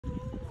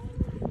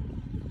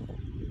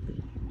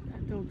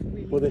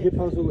Well, the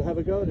hippos will have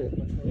a go at it.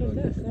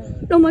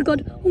 Oh my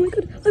god,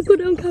 I've got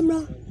it on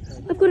camera.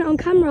 I've got it on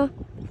camera.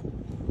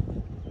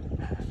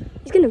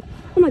 He's gonna,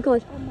 oh my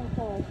god. Oh my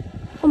god.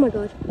 Oh my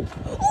god.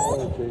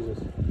 Oh,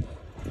 Jesus.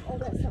 Oh,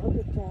 that's not a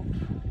good death.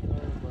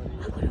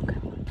 I've got it on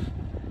camera.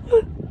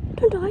 No,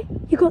 don't die.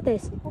 You got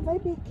this. Oh,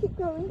 maybe keep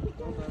going.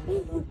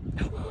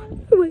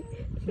 Wait.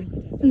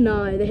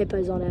 No, the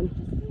hippo's on him.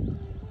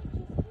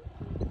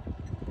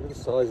 Look at the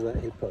size of that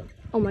hippo.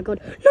 Oh my god.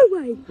 No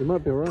way. You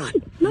might be alright.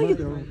 No,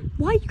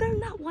 why are you going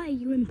that way,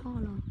 you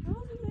impala?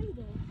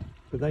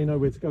 But they know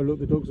where to go. Look,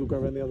 the dogs will go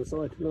around the other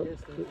side. Look.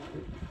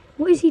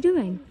 What is he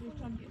doing?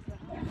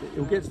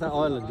 He'll get to that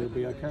island, he'll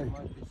be okay.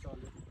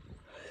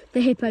 The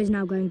hippo's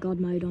now going God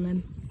mode on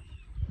him.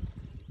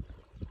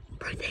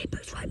 Bro, the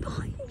hippo's right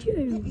behind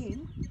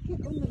you.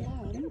 Get on the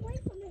land. Get away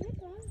from the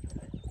hippo.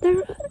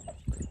 There.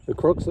 The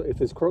crocs, if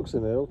there's crocs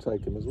in there, they'll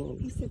take him as well.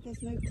 He said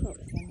there's no crocs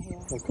in here.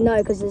 No,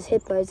 because there's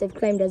hippos. They've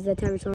claimed as their territory.